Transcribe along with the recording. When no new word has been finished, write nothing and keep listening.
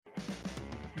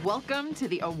Welcome to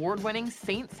the award-winning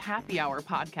Saints Happy Hour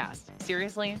podcast.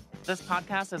 Seriously, this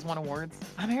podcast has won awards.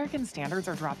 American standards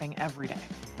are dropping every day.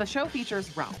 The show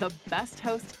features Ralph, the best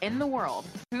host in the world,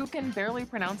 who can barely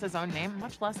pronounce his own name,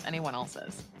 much less anyone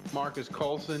else's. Marcus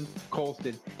Marquez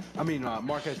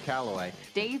Callaway.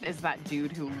 Dave is that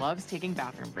dude who loves taking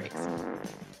bathroom breaks.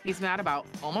 He's mad about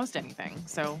almost anything,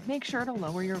 so make sure to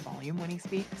lower your volume when he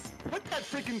speaks. Put that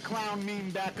freaking clown meme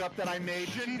back up that I made.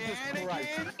 Jesus Christ.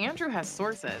 Andrew has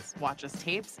sources, watches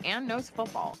tapes, and knows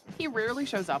football. He rarely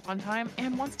shows up on time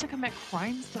and wants to commit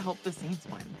crimes to help the Saints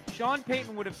win. Sean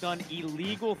Payton would have done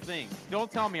illegal things.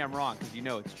 Don't tell me I'm wrong, because you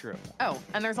know it's true. Oh,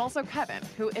 and there's also Kevin,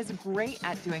 who is great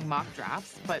at doing mock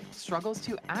drafts, but struggles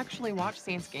to actually watch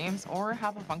Saints games or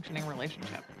have a functioning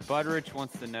relationship. Budrich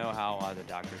wants to know how the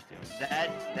doctor's doing.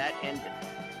 That ended.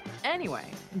 Anyway,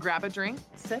 grab a drink,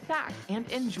 sit back, and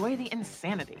enjoy the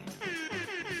insanity.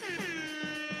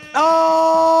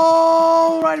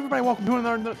 All right, everybody, welcome to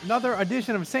another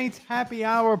edition of Saints Happy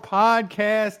Hour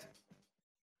podcast.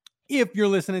 If you're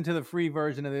listening to the free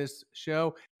version of this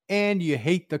show and you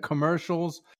hate the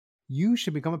commercials, you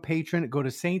should become a patron. Go to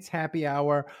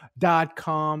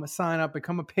saintshappyhour.com, sign up,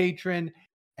 become a patron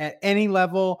at any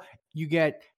level. You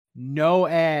get no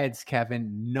ads,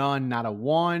 Kevin, none, not a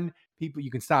one. People,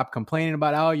 you can stop complaining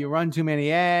about, oh, you run too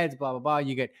many ads, blah, blah, blah.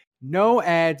 You get no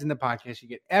ads in the podcast. You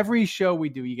get every show we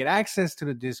do. You get access to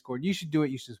the Discord. You should do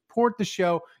it. You should support the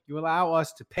show. You allow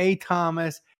us to pay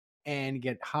Thomas and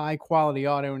get high quality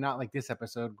audio, not like this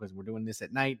episode because we're doing this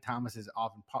at night. Thomas is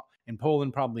off in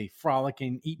Poland, probably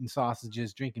frolicking, eating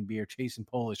sausages, drinking beer, chasing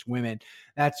Polish women,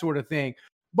 that sort of thing.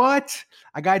 But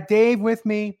I got Dave with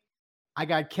me. I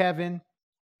got Kevin.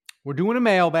 We're doing a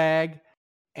mailbag.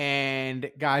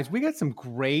 And guys, we got some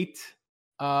great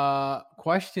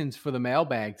questions for the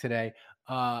mailbag today.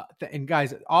 And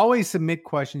guys, always submit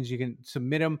questions. You can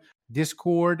submit them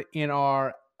Discord in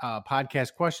our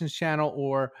podcast questions channel,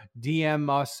 or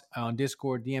DM us on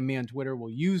Discord, DM me on Twitter.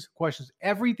 We'll use questions.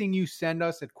 Everything you send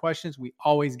us at questions, we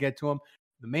always get to them.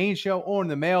 The main show or in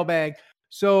the mailbag.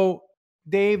 So,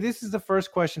 Dave, this is the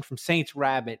first question from Saints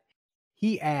Rabbit.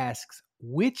 He asks,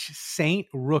 which Saint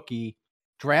rookie,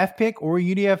 draft pick or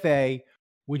UDFA,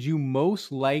 would you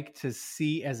most like to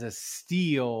see as a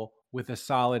steal with a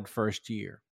solid first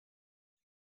year?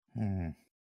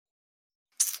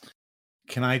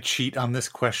 Can I cheat on this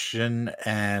question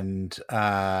and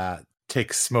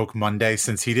take Smoke Monday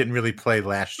since he didn't really play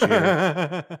last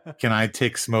year? Can I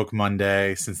take Smoke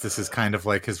Monday since this is kind of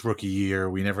like his rookie year?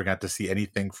 We never got to see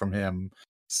anything from him.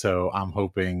 So I'm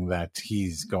hoping that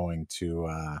he's going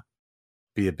to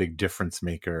be a big difference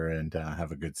maker and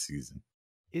have a good season.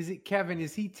 Is it, Kevin,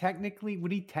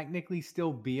 would he technically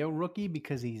still be a rookie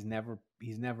because he's never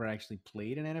actually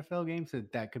played an NFL game? So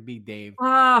that could be Dave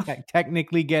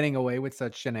technically getting away with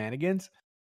such shenanigans.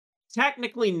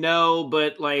 Technically, no,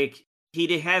 but like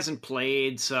he hasn't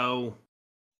played, so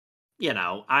you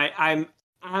know,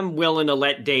 I'm willing to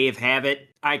let Dave have it.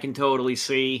 I can totally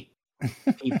see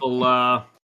people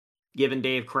giving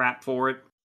Dave crap for it.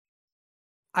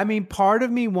 I mean, part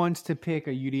of me wants to pick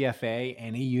a UDFA,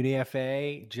 any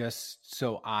UDFA, just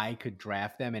so I could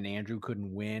draft them and Andrew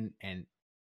couldn't win, and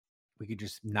we could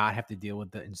just not have to deal with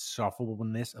the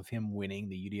insufferableness of him winning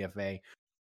the UDFA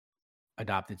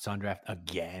adopted son draft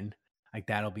again. Like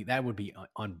that would be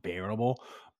unbearable.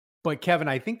 But Kevin,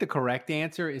 I think the correct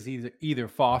answer is either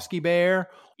Foskey Bear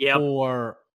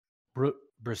or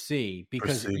Brissy,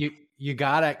 because you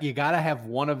gotta have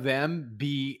one of them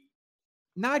be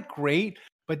not great,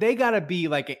 but they gotta be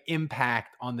like an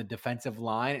impact on the defensive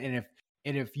line.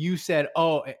 And if you said,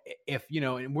 oh, if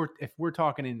we're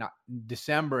talking in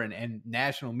December and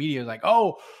national media is like,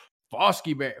 oh,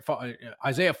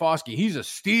 Isaiah Foskey, he's a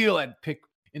steal at pick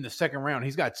in the second round.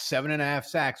 He's got 7.5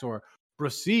 sacks, or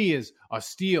Brissy is a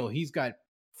steal. He's got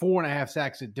 4.5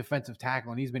 sacks at defensive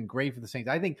tackle, and he's been great for the Saints.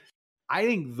 I think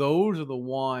those are the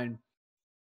one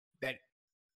that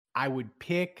I would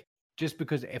pick, just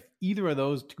because if either of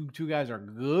those two guys are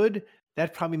good,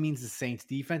 that probably means the Saints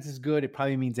defense is good. It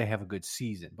probably means they have a good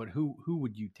season. But who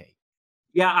would you take?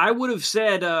 Yeah, I would have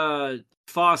said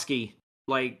Foskey.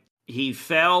 Like, he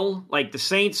fell. Like, the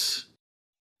Saints,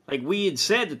 like we had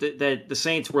said that the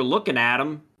Saints were looking at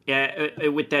him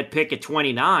with that pick at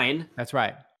 29. That's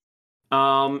right.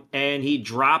 And he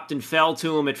dropped and fell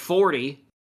to him at 40.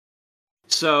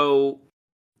 So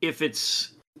if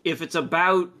it's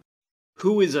about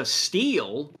who is a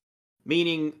steal,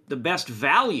 meaning the best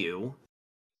value,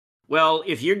 well,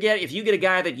 if you get a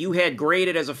guy that you had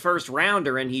graded as a first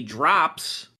rounder and he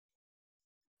drops,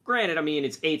 granted, I mean,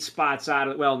 it's 9 spots out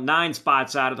of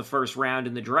the first round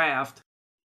in the draft.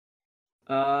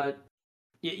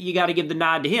 you got to give the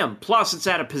nod to him. Plus, it's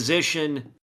at a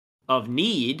position of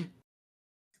need.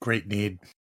 Great need.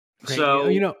 So,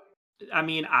 you know, I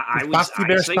mean, I would Foxy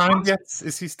Bear say signed Foxy. yet?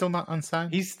 Is he still not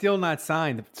unsigned? he's still not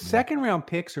signed. The second round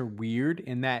picks are weird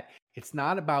in that it's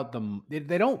not about them.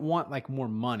 They don't want like more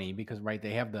money because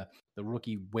they have the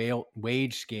rookie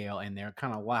wage scale and they're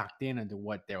kind of locked in into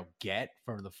what they'll get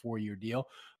for the 4-year deal.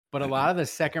 But a lot of the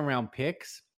second round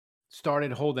picks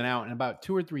started holding out, and about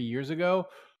 2 or 3 years ago,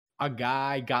 a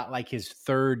guy got like his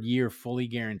 3rd year fully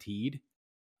guaranteed.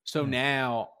 So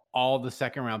now all the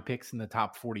second round picks in the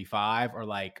top 45 are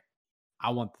like, I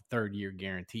want the 3rd year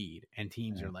guaranteed, and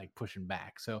teams are like pushing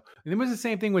back. So and it was the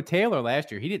same thing with Taylor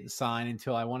last year. He didn't sign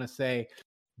until I want to say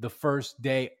the first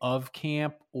day of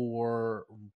camp or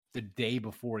the day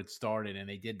before it started, and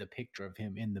they did the picture of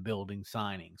him in the building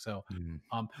signing. So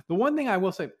the one thing I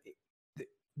will say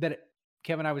that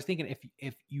Kevin, I was thinking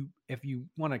if you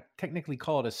want to technically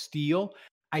call it a steal,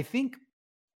 I think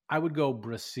I would go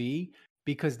Brissy,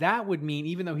 because that would mean,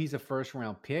 even though he's a first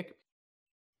round pick,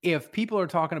 if people are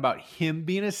talking about him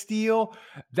being a steal,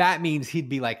 that means he'd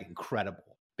be like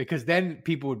incredible, because then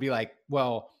people would be like,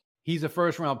 well, he's a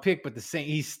first round pick, but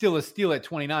he's still a steal at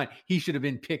 29. He should have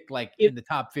been picked like in the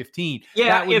top 15. Yeah,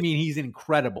 that would mean he's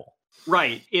incredible.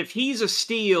 Right. If he's a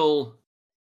steal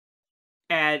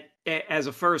as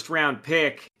a first round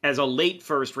pick, as a late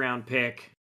first round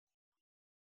pick,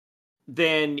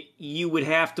 then you would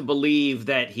have to believe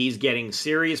that he's getting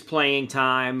serious playing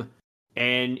time.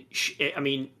 And I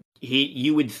mean,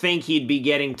 you would think he'd be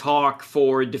getting talk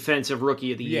for Defensive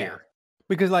Rookie of the Year.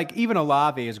 Because like even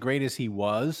Olave, as great as he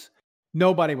was,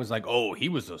 nobody was like, oh, he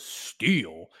was a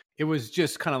steal. It was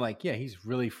just kind of like, yeah, he's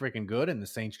really freaking good, and the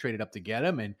Saints traded up to get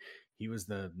him, and he was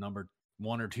the number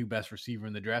 1 or 2 best receiver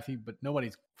in the draft. But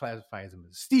nobody's classifies him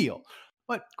as a steal.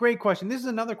 But great question. This is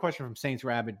another question from Saints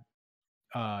Rabbit,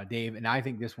 Dave, and I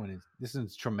think this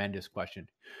is a tremendous question.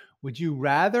 Would you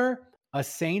rather a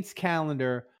Saints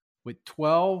calendar with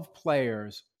 12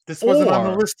 players? This wasn't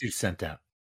on the list you sent out.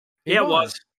 It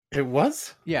was. It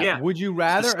was? Yeah. Would you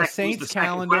rather a Saints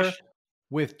calendar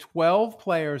with 12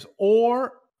 players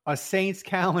or a Saints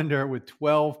calendar with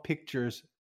 12 pictures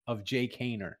of Jake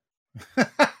Haener?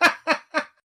 I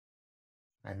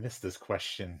missed this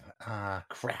question.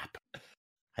 Crap.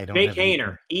 I don't. Jake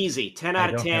Haener, easy. 10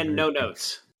 out of 10, no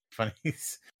notes. Funny.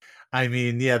 I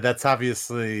mean, yeah, that's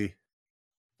obviously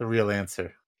the real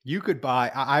answer. You could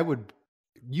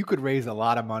you could raise a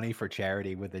lot of money for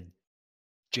charity with a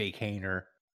Jake Haener.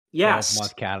 Yes.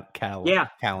 12-month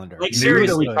calendar. Like, nude?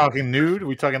 seriously. Are we talking nude? Are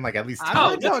we talking like at least?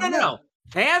 No.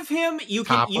 Have him. You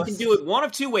can do it one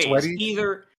of two ways. Sweaty?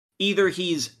 Either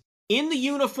he's in the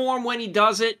uniform when he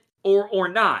does it, or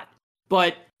not.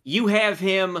 But you have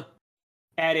him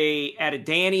at a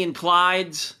Danny and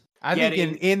Clyde's. I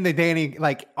think in the Danny,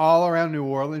 like all around New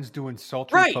Orleans, doing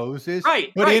sultry poses,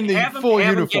 but in the full uniform.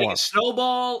 Have him getting a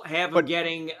snowball. Have him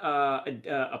getting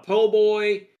a po'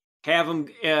 boy. Have him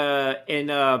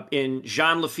in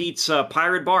Jean Lafitte's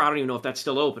Pirate Bar. I don't even know if that's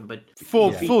still open, but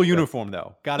full uniform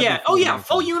though.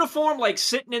 Full uniform, like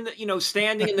sitting in the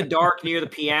standing in the dark near the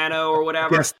piano or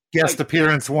whatever. Guest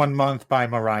appearance 1 month by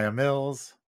Mariah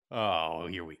Mills. Oh,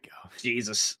 here we go.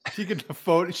 Jesus, she could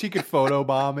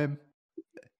photobomb him.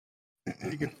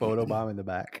 She could photobomb in the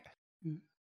back.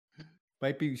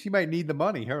 She might need the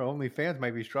money. Her OnlyFans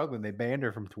might be struggling. They banned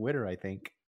her from Twitter, I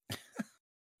think.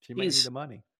 She might need the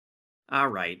money. All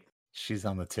right. She's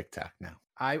on the TikTok now.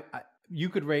 You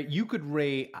could raise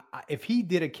if he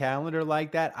did a calendar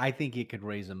like that, I think it could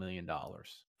raise $1 million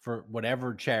for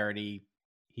whatever charity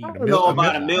he. I don't know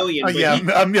about $1 million.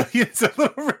 $1 million's a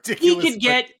little ridiculous. He could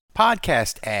get.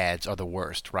 Podcast ads are the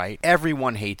worst, right?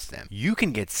 Everyone hates them. You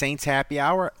can get Saints Happy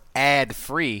Hour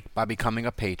ad-free by becoming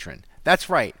a patron. That's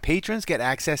right. Patrons get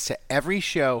access to every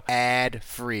show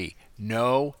ad-free.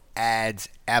 No ads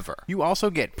ever. You also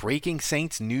get Breaking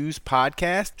Saints News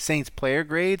podcast, Saints player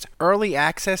grades, early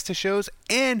access to shows,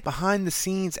 and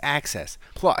behind-the-scenes access.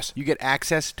 Plus, you get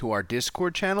access to our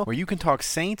Discord channel where you can talk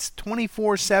Saints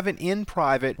 24/7 in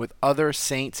private with other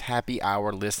Saints Happy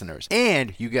Hour listeners.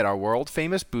 And you get our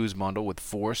world-famous booze bundle with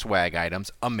 4 swag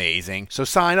items. Amazing. So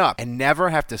sign up and never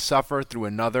have to suffer through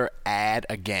another ad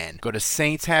again. Go to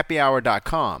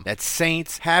saintshappyhour.com. That's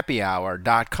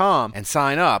saintshappyhour.com and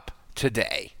sign up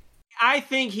today. I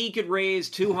think he could raise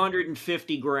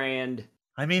 $250,000.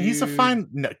 I mean, he's a fine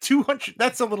 200.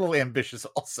 That's a little ambitious.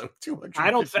 Also, 200. I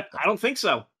don't think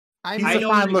so.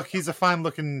 He's a fine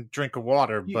looking drink of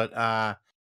water, but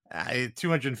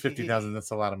 250,000.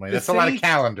 That's a lot of money. That's a lot of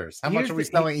calendars. How much are we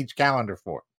selling each calendar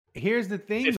for? Here's the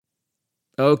thing.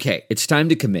 Okay, it's time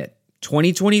to commit.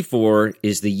 2024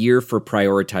 is the year for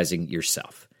prioritizing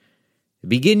yourself.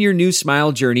 Begin your new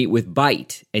smile journey with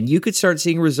Byte, and you could start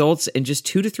seeing results in just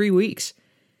 2 to 3 weeks.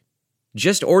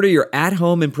 Just order your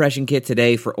at-home impression kit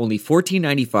today for only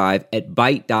 $14.95 at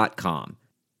Byte.com.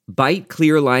 Byte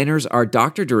clear liners are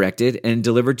doctor-directed and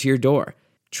delivered to your door.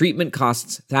 Treatment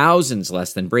costs thousands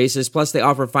less than braces, plus they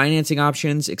offer financing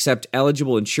options, accept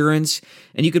eligible insurance,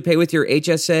 and you could pay with your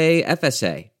HSA,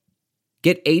 FSA.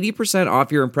 Get 80%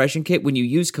 off your impression kit when you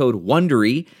use code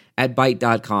WONDERY at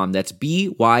Byte.com. That's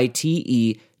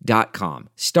BYTE.com.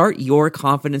 Start your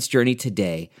confidence journey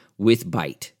today with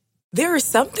Byte. There are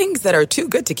some things that are too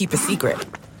good to keep a secret.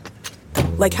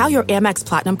 Like how your Amex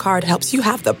Platinum card helps you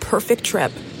have the perfect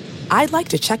trip. I'd like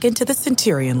to check into the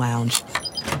Centurion Lounge.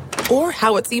 Or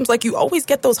how it seems like you always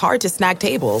get those hard-to-snag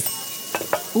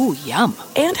tables. Ooh, yum.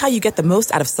 And how you get the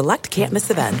most out of select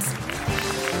can't-miss events.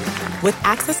 With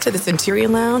access to the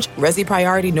Centurion Lounge, Resi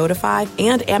Priority Notified,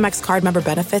 and Amex card member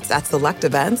benefits at select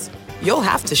events, you'll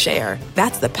have to share.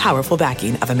 That's the powerful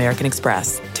backing of American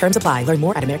Express. Terms apply. Learn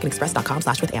more at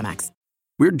americanexpress.com/withAmex.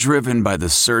 We're driven by the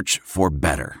search for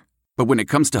better. But when it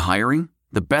comes to hiring,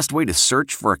 the best way to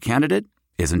search for a candidate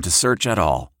isn't to search at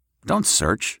all. Don't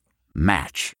search.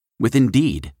 Match. With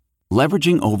Indeed.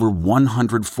 Leveraging over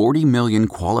 140 million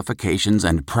qualifications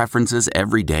and preferences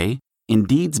every day,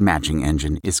 Indeed's matching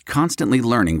engine is constantly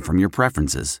learning from your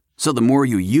preferences. So the more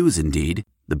you use Indeed,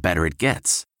 the better it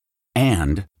gets.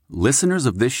 And listeners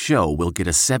of this show will get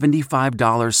a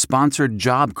 $75 sponsored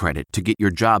job credit to get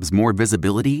your jobs more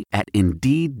visibility at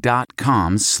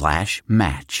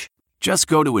Indeed.com/match. Just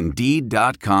go to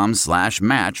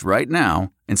Indeed.com/match right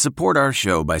now and support our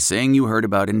show by saying you heard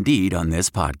about Indeed on this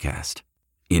podcast.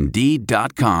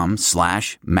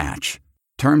 Indeed.com/match.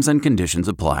 Terms and conditions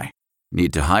apply.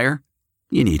 Need to hire?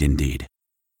 You need Indeed.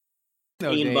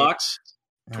 $15,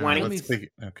 20. Let's say,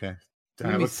 okay.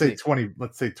 Let me Let's say see. 20.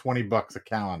 Let's say $20 a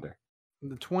calendar.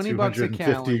 The $20 a 250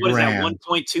 calendar. What is that? grand.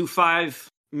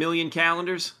 1.25 million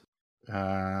calendars?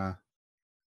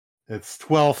 It's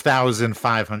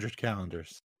 12,500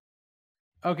 calendars.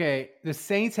 Okay, the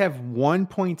Saints have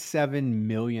 1.7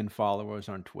 million followers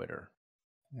on Twitter.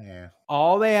 Yeah.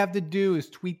 All they have to do is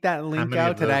tweet that link many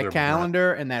out of to those that are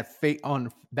calendar and that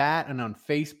on that and on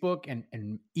Facebook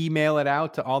and email it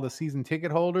out to all the season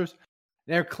ticket holders.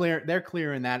 They're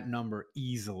clearing that number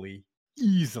easily.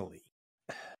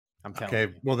 I'm telling you.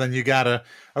 Okay. Well, then you gotta.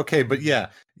 Okay, but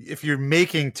yeah, if you're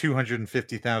making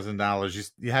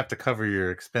 $250,000, you have to cover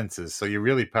your expenses. So you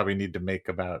really probably need to make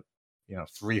about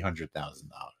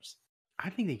 $300,000. I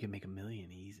think they can make $1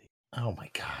 million easy. Oh my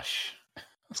gosh.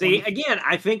 See, again,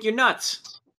 I think you're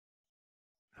nuts.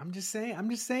 I'm just saying,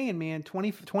 man.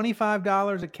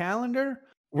 $25 a calendar.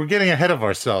 We're getting ahead of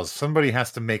ourselves. Somebody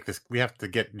has to make this. We have to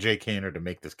get Jake Haener to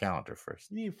make this calendar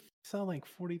first. You sell like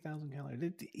 40,000 calendars.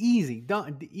 It's easy.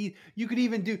 Done. You could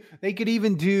even do. They could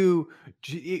even do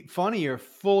funnier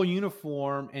full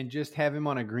uniform and just have him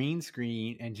on a green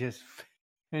screen and just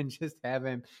have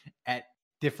him at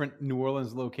different New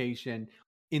Orleans location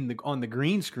on the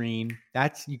green screen.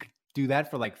 You could do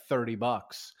that for like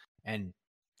 $30 and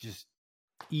just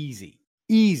easy.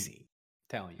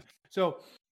 Telling you. So.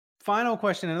 Final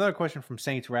question, another question from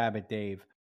Saints Rabbit, Dave.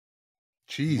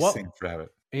 Jeez, Saints Rabbit.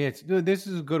 This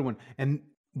is a good one. And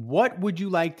what would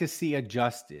you like to see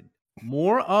adjusted?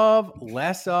 More of,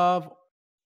 less of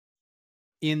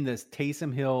in this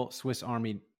Taysom Hill Swiss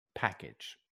Army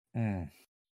package? Yeah,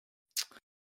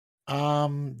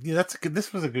 that's good.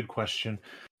 This was a good question.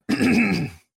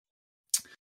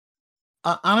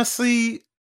 Honestly,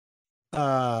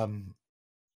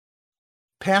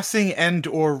 passing and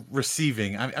or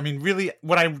receiving. I mean, really,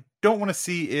 what I don't want to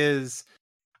see is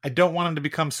I don't want him to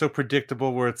become so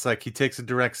predictable where it's like he takes a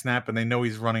direct snap and they know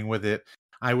he's running with it.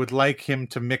 I would like him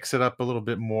to mix it up a little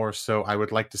bit more. So I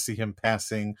would like to see him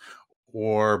passing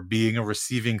or being a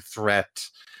receiving threat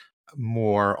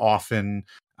more often.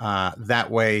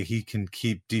 That way he can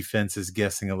keep defenses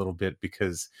guessing a little bit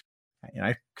because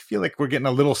I feel like we're getting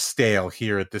a little stale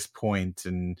here at this point.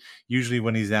 And usually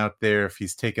when he's out there, if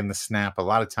he's taking the snap, a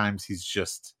lot of times he's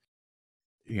just,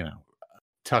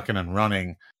 tucking and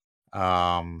running,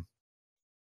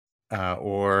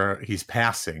 or he's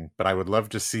passing. But I would love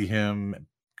to see him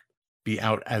be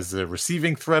out as a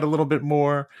receiving threat a little bit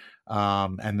more,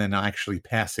 and then actually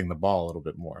passing the ball a little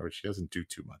bit more, which he doesn't do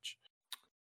too much.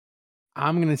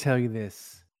 I'm going to tell you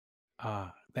this.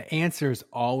 The answer is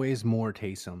always more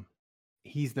Taysom.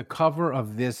 He's the cover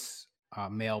of this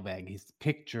mailbag. His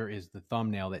picture is the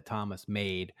thumbnail that Thomas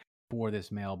made for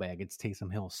this mailbag. It's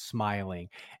Taysom Hill smiling.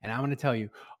 And I'm going to tell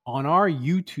you, on our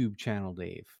YouTube channel,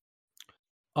 Dave,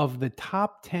 of the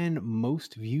top 10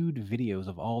 most viewed videos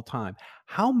of all time,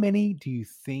 how many do you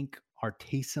think are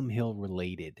Taysom Hill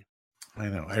related? I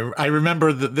know. I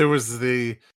remember that there was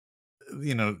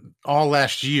all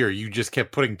last year you just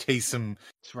kept putting Taysom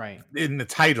That's right. in the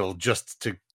title just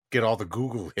to get all the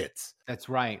Google hits. That's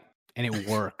right. And it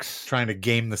works. Trying to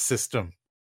game the system.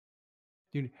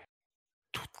 Dude,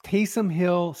 Taysom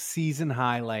Hill season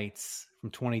highlights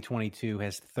from 2022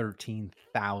 has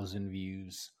 13,000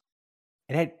 views.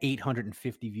 It had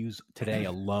 850 views today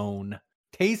alone.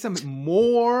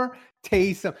 More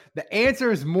Taysom. The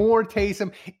answer is more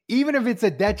Taysom. Even if it's a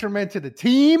detriment to the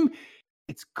team,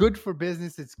 it's good for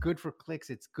business. It's good for clicks.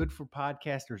 It's good for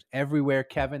podcasters everywhere,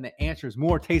 Kevin. The answer is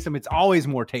more Taysom. It's always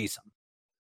more Taysom.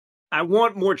 I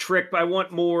want more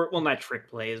not trick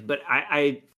plays, but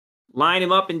I line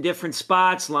him up in different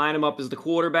spots, line him up as the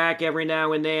quarterback every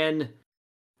now and then.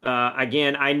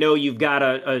 Again, I know you've got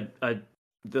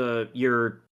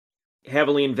you're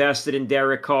heavily invested in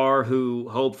Derek Carr, who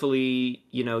hopefully,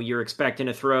 you're expecting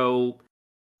to throw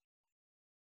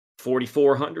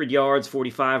 4,400 yards,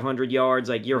 4,500 yards.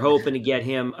 Like, you're hoping to get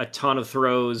him a ton of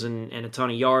throws and a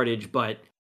ton of yardage, but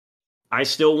I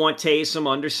still want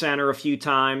Taysom under center a few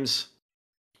times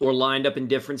or lined up in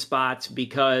different spots,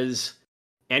 because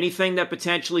anything that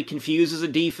potentially confuses a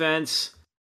defense,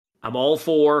 I'm all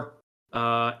for.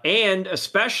 And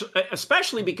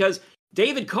especially because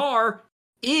David Carr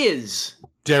is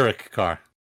Derek Carr.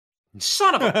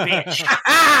 Son of a bitch.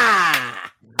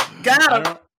 Got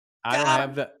him. I don't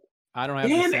have the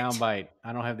soundbite.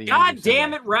 I don't have the. God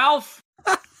damn it, Ralph.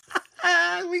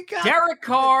 Derek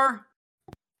Carr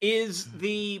is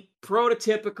the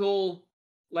prototypical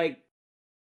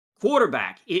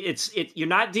quarterback. You're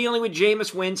not dealing with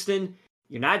Jameis Winston.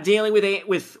 You're not dealing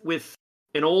with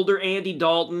an older Andy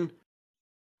Dalton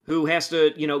who has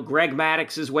to, Greg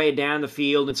Maddox his way down the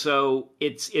field, and so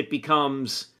it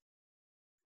becomes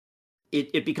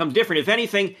different. If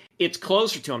anything, it's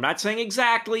closer to him. I'm not saying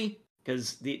exactly,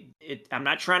 because I'm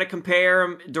not trying to compare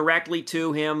him directly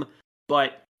to him,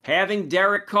 but having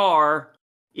Derek Carr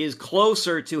is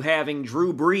closer to having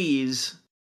Drew Brees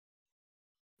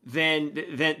than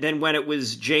when it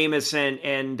was Jameis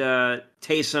and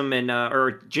Taysom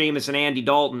or Jameis and Andy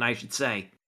Dalton, I should say.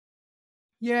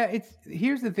 Yeah,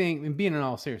 here's the thing, and being in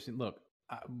all seriousness, look,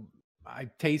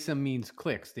 Taysom means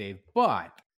clicks, Dave,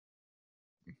 but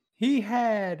he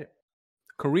had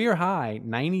career high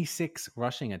 96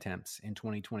 rushing attempts in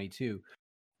 2022.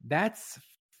 That's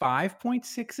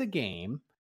 5.6 a game.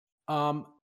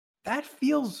 That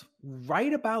feels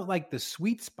right about the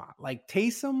sweet spot. Like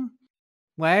Taysom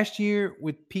last year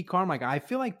with Pete Carmichael, I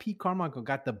feel like Pete Carmichael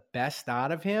got the best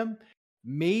out of him.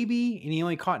 Maybe, and he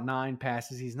only caught 9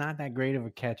 passes. He's not that great of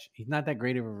a catch. He's not that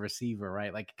great of a receiver,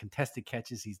 right? Like contested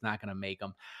catches, he's not going to make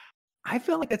them. I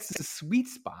feel like that's the sweet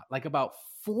spot, like about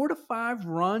 4 to 5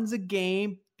 runs a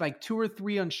game, like 2 or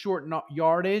 3 on short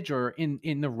yardage or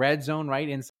in the red zone, right?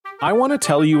 I want to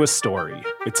tell you a story.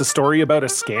 It's a story about a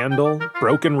scandal,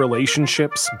 broken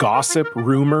relationships, gossip,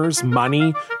 rumors,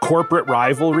 money, corporate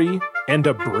rivalry, and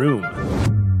a broom.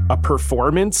 A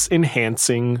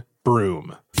performance-enhancing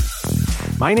broom.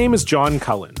 My name is John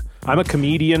Cullen. I'm a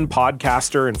comedian,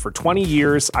 podcaster, and for 20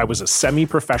 years, I was a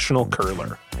semi-professional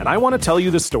curler. And I want to tell you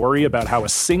the story about how a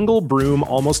single broom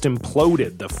almost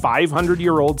imploded the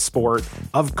 500-year-old sport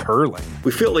of curling.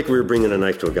 We felt like we were bringing a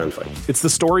knife to a gunfight. It's the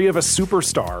story of a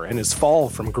superstar and his fall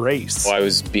from grace. Well, I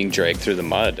was being dragged through the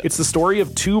mud. It's the story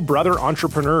of 2 brother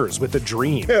entrepreneurs with a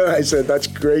dream. I said, that's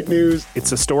great news.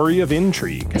 It's a story of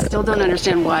intrigue. I still don't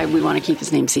understand why we want to keep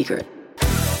his name secret.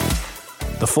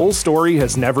 The full story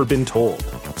has never been told,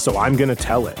 so I'm going to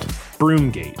tell it.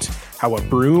 Broomgate, how a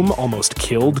broom almost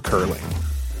killed curling.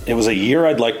 It was a year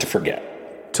I'd like to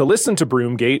forget. To listen to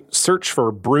Broomgate, search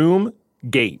for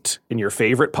Broomgate in your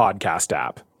favorite podcast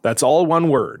app. That's all one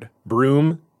word,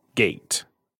 Broomgate.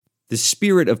 The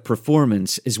spirit of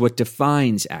performance is what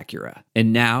defines Acura,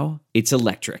 and now it's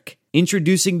electric.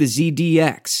 Introducing the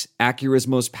ZDX, Acura's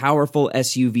most powerful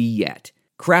SUV yet.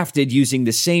 Crafted using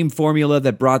the same formula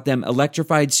that brought them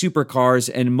electrified supercars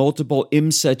and multiple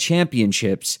IMSA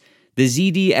championships, the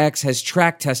ZDX has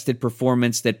track-tested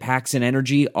performance that packs an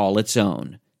energy all its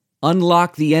own.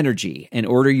 Unlock the energy and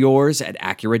order yours at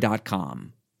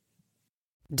Acura.com.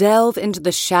 Delve into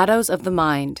the shadows of the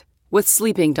mind with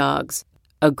Sleeping Dogs,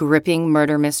 a gripping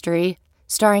murder mystery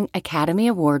starring Academy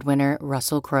Award winner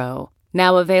Russell Crowe.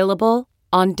 Now available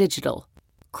on digital.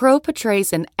 Crowe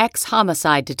portrays an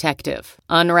ex-homicide detective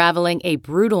unraveling a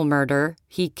brutal murder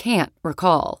he can't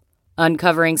recall.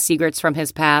 Uncovering secrets from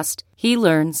his past, he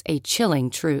learns a chilling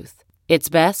truth. It's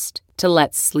best to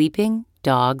let sleeping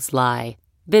dogs lie.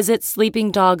 Visit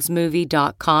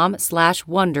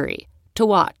sleepingdogsmovie.com/Wondery to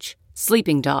watch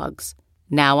Sleeping Dogs,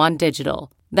 now on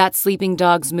digital. That's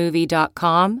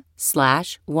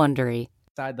sleepingdogsmovie.com/Wondery.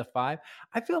 Inside the 5.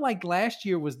 I feel like last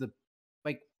year was the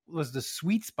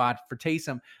sweet spot for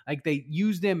Taysom. Like they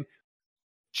used him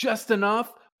just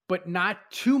enough, but not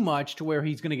too much to where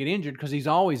he's going to get injured, because he's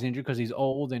always injured because he's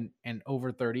old and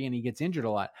over 30 and he gets injured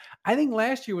a lot. I think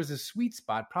last year was a sweet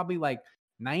spot, probably like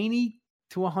 90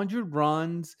 to 100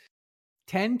 runs,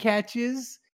 10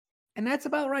 catches, and that's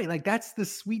about right. Like that's the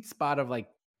sweet spot of like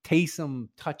Taysom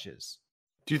touches.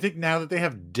 Do you think now that they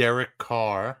have Derek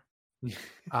Carr,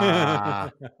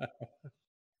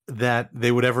 that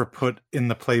they would ever put in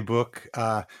the playbook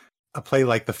a play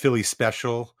like the Philly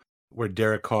special, where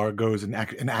Derek Carr goes and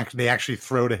they actually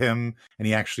throw to him and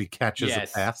he actually catches a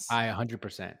pass? I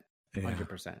 100%.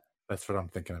 100%. That's what I'm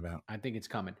thinking about. I think it's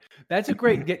coming. That's a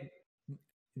great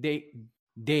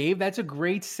Dave, that's a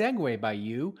great segue by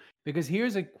you, because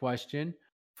here's a question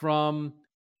from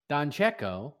Don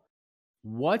Checo.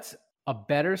 What's a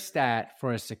better stat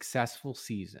for a successful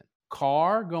season?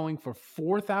 Carr going for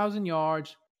 4,000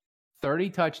 yards, 30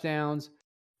 touchdowns,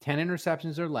 10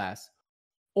 interceptions or less,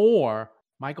 or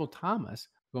Michael Thomas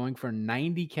going for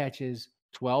 90 catches,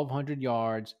 1,200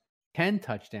 yards, 10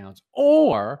 touchdowns,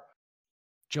 or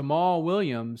Jamal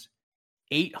Williams,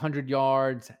 800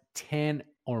 yards, 10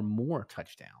 or more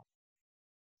touchdowns?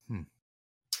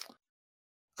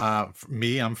 For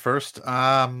me, I'm first.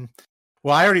 Well,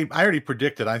 I already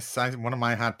predicted. I one of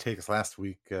my hot takes last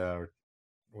week or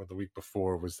the week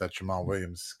before was that Jamal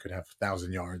Williams could have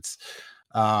 1,000 yards.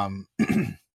 I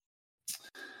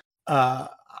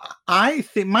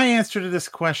think my answer to this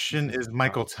question is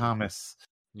Michael Thomas.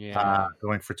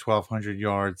 Going for 1,200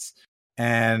 yards,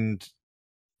 and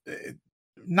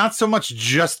not so much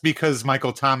just because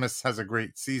Michael Thomas has a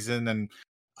great season and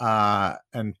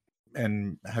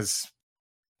has,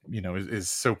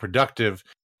 is so productive,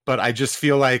 but I just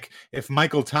feel like if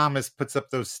Michael Thomas puts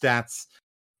up those stats,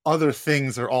 other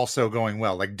things are also going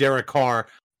well. Like Derek Carr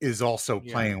is also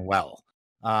playing well.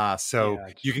 So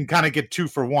you can kind of get 2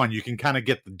 for 1. You can kind of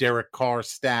get the Derek Carr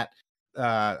stat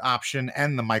option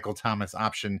and the Michael Thomas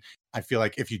option. I feel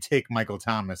like if you take Michael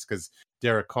Thomas, because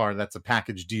Derek Carr, that's a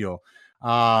package deal.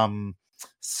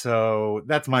 So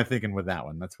that's my thinking with that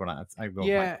one. That's what I go.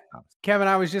 Yeah, Kevin,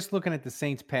 I was just looking at the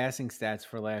Saints passing stats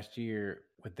for last year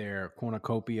with their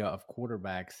cornucopia of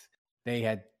quarterbacks. They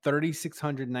had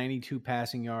 3,692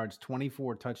 passing yards,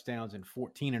 24 touchdowns, and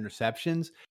 14 interceptions.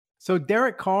 So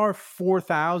Derek Carr,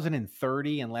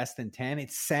 4,030 and less than 10.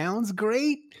 It sounds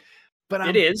great, but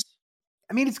it is.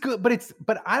 I mean, it's good,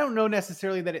 but I don't know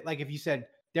necessarily that like if you said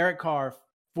Derek Carr,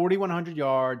 4,100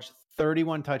 yards,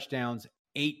 31 touchdowns,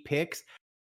 8 picks.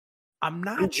 I'm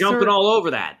jumping all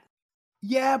over that.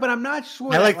 Yeah, but I'm not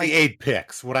sure. I like the 8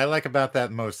 picks. What I like about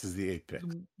that most is the 8 picks.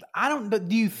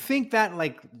 Do you think that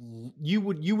like you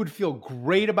would feel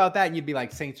great about that and you'd be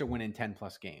like, Saints are winning 10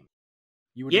 plus games?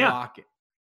 You would lock it.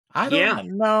 I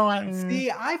don't know.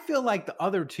 See, I feel like the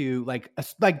other two, like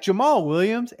Jamal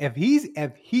Williams,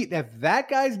 if that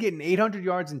guy's getting 800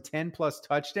 yards and 10 plus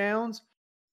touchdowns,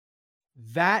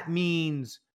 that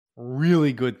means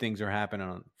really good things are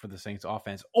happening for the Saints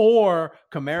offense. Or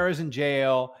Kamara's in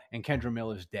jail and Kendra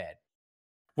Miller's dead.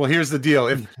 Well, here's the deal.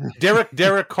 If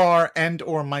Derek Carr and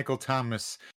or Michael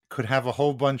Thomas could have a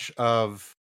whole bunch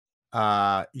of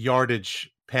yardage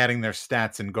padding their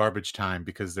stats in garbage time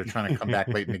because they're trying to come back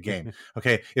late in the game.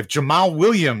 Okay, if Jamal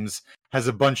Williams has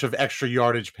a bunch of extra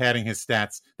yardage padding his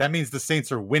stats, that means the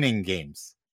Saints are winning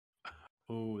games.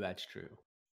 Oh, that's true.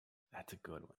 That's a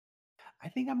good one. I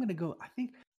think I'm going to go.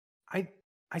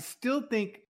 I still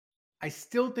think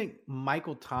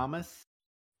Michael Thomas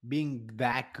being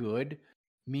that good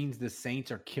means the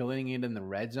Saints are killing it in the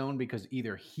red zone, because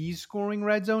either he's scoring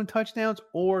red zone touchdowns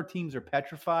or teams are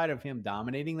petrified of him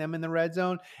dominating them in the red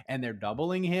zone and they're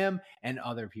doubling him, and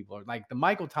other people are like the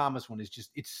Michael Thomas one is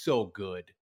just, it's so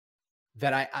good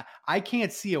that I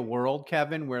can't see a world,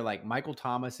 Kevin, where like Michael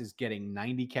Thomas is getting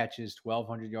 90 catches,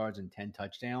 1,200 yards and 10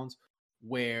 touchdowns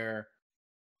where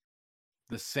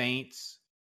the Saints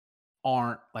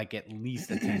aren't like at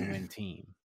least a 10-win team.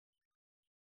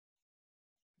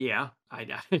 Yeah, I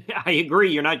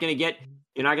agree. You're not going to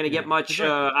get much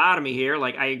out of me here.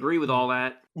 Like, I agree with all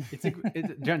that.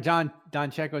 Don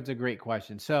Checo, it's a great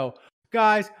question. So,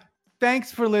 guys,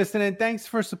 thanks for listening. Thanks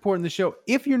for supporting the show.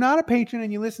 If you're not a patron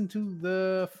and you listen to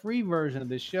the free version of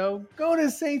this show, go to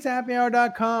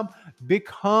saintshappyhour.com.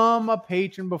 Become a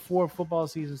patron before football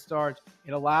season starts.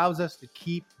 It allows us to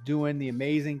keep doing the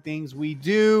amazing things we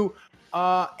do.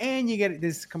 And you get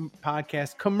this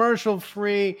podcast commercial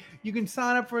free. You can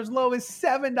sign up for as low as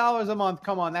 $7 a month.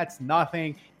 Come on, that's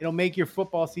nothing. It'll make your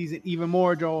football season even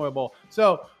more enjoyable.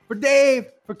 So for Dave,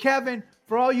 for Kevin,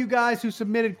 for all you guys who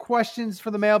submitted questions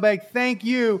for the mailbag, thank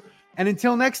you. And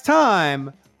until next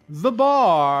time, the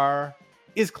bar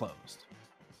is closed.